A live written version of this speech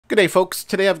Good day, folks.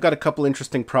 Today I've got a couple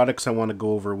interesting products I want to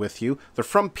go over with you. They're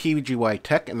from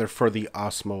PGYTech and they're for the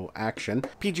Osmo Action.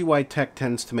 PGYTech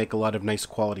tends to make a lot of nice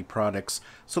quality products,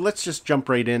 so let's just jump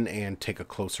right in and take a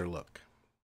closer look.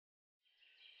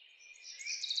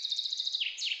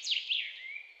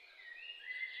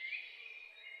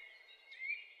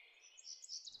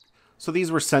 So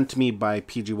these were sent to me by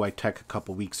PGYTech a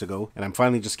couple weeks ago, and I'm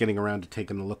finally just getting around to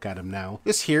taking a look at them now.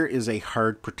 This here is a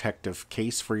hard protective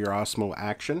case for your Osmo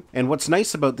Action, and what's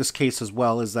nice about this case as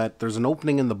well is that there's an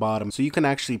opening in the bottom, so you can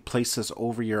actually place this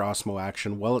over your Osmo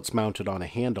Action while it's mounted on a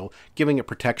handle, giving it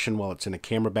protection while it's in a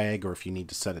camera bag or if you need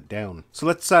to set it down. So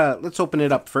let's open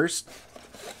it up first.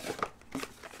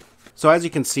 So as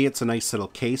you can see, it's a nice little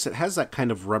case. It has that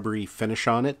kind of rubbery finish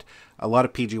on it. A lot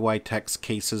of PGYTech's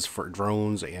cases for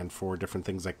drones and for different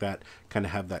things like that kind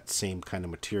of have that same kind of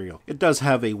material. It does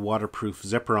have a waterproof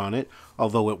zipper on it,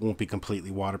 although it won't be completely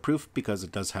waterproof because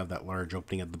it does have that large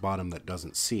opening at the bottom that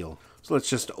doesn't seal. So let's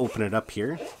just open it up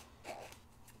here.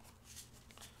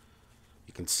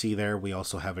 You can see there we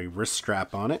also have a wrist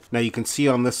strap on it. Now you can see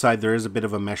on this side there is a bit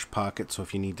of a mesh pocket, so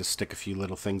if you need to stick a few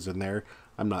little things in there,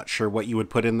 I'm not sure what you would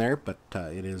put in there, but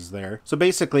it is there. So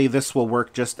basically this will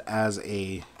work just as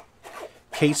a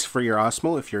case for your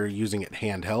Osmo if you're using it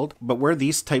handheld, but where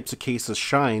these types of cases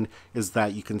shine is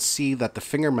that you can see that the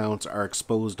finger mounts are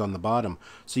exposed on the bottom,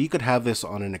 so you could have this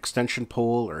on an extension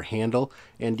pole or handle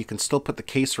and you can still put the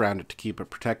case around it to keep it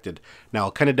protected. Now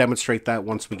I'll kind of demonstrate that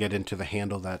once we get into the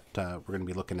handle that we're going to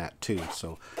be looking at too,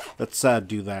 so let's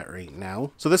do that right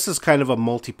now. So this is kind of a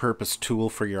multi-purpose tool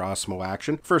for your Osmo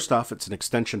Action. First off, it's an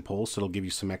extension pole, so it'll give you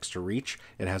some extra reach.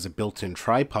 It has a built-in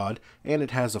tripod and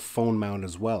it has a phone mount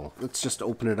as well. Let's just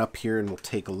open it up here and we'll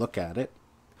take a look at it.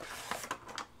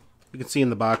 You can see in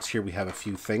the box here we have a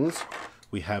few things.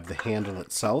 We have the handle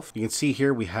itself. You can see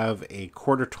here we have a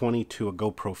 1/4-20 to a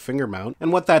GoPro finger mount,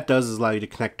 and what that does is allow you to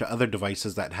connect to other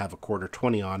devices that have a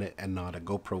 1/4-20 on it and not a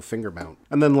GoPro finger mount.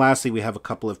 And then lastly we have a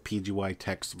couple of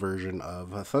PGYTech's version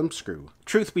of a thumb screw.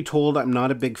 Truth be told, I'm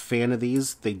not a big fan of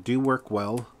these. They do work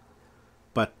well,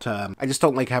 but I just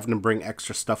don't like having to bring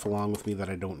extra stuff along with me that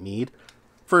I don't need.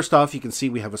 First off, you can see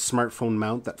we have a smartphone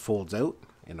mount that folds out,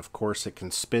 and of course it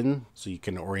can spin, so you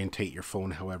can orientate your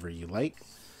phone however you like.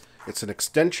 It's an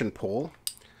extension pole.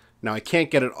 Now I can't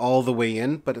get it all the way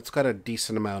in, but it's got a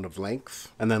decent amount of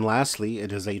length. And then lastly,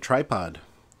 it is a tripod.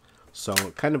 So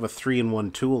kind of a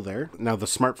 3-in-1 tool there. Now the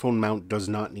smartphone mount does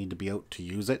not need to be out to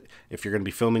use it. If you're going to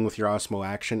be filming with your Osmo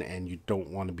Action and you don't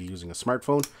want to be using a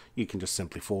smartphone, you can just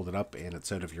simply fold it up and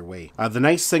it's out of your way. The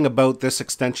nice thing about this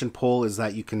extension pole is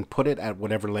that you can put it at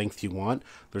whatever length you want.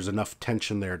 There's enough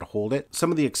tension there to hold it.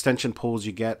 Some of the extension poles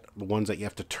you get, the ones that you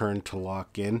have to turn to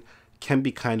lock in, can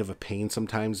be kind of a pain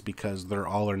sometimes because they're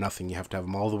all or nothing. You have to have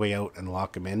them all the way out and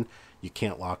lock them in. You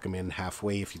can't lock them in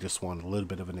halfway if you just want a little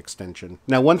bit of an extension.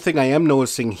 Now one thing I am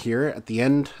noticing here at the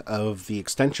end of the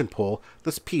extension pole,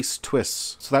 this piece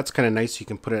twists. So that's kind of nice. You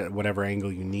can put it at whatever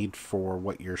angle you need for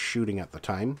what you're shooting at the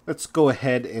time. Let's go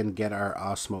ahead and get our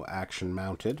Osmo Action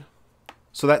mounted.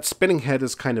 So that spinning head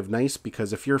is kind of nice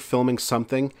because if you're filming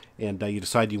something and you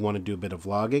decide you want to do a bit of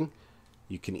vlogging,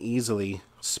 you can easily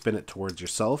spin it towards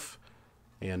yourself.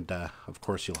 And of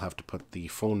course you'll have to put the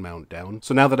phone mount down.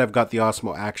 So now that I've got the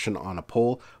Osmo Action on a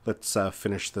pole, let's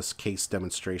finish this case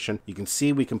demonstration. You can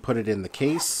see we can put it in the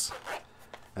case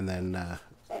and then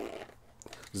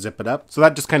zip it up. So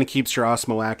that just kind of keeps your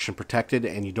Osmo Action protected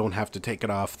and you don't have to take it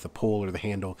off the pole or the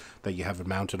handle that you have it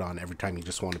mounted on every time you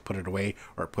just want to put it away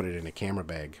or put it in a camera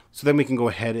bag. So then we can go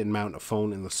ahead and mount a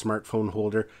phone in the smartphone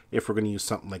holder if we're going to use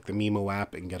something like the Mimo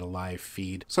app and get a live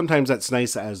feed. Sometimes that's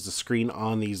nice as the screen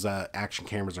on these action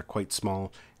cameras are quite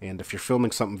small, and if you're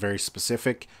filming something very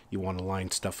specific, you want to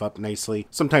line stuff up nicely.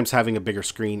 Sometimes having a bigger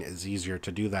screen is easier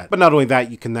to do that. But not only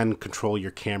that, you can then control your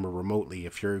camera remotely.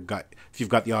 If you've got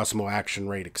the Osmo Action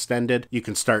right extended, you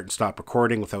can start and stop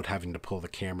recording without having to pull the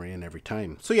camera in every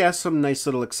time. So yeah, some nice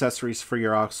little accessories for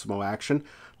your Osmo Action.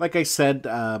 Like I said,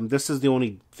 this is the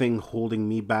only thing holding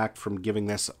me back from giving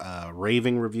this a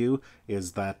raving review,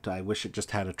 is that I wish it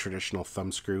just had a traditional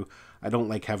thumb screw. I don't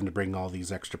like having to bring all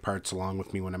these extra parts along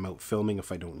with me when I'm out filming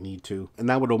if I don't need to, and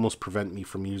that would almost prevent me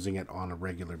from using it on a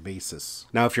regular basis.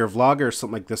 Now if you're a vlogger,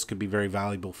 something like this could be very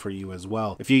valuable for you as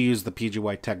well. If you use the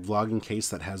PGYTech vlogging case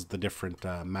that has the different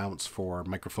mounts for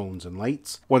microphones and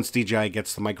lights, once DJI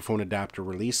gets the microphone adapter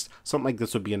released, something like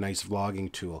this would be a nice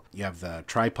vlogging tool. You have the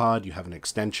tripod, you have an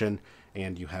extension,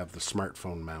 and you have the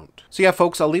smartphone mount. So yeah,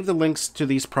 folks, I'll leave the links to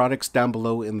these products down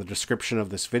below in the description of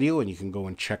this video, and you can go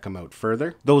and check them out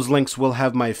further. Those links will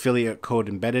have my affiliate code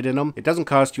embedded in them. It doesn't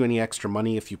cost you any extra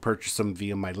money if you purchase them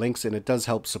via my links, and it does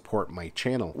help support my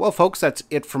channel. Well, folks, that's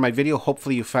it for my video.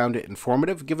 Hopefully you found it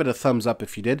informative. Give it a thumbs up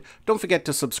if you did. Don't forget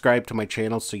to subscribe to my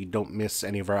channel so you don't miss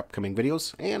any of our upcoming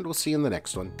videos, and we'll see you in the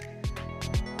next one.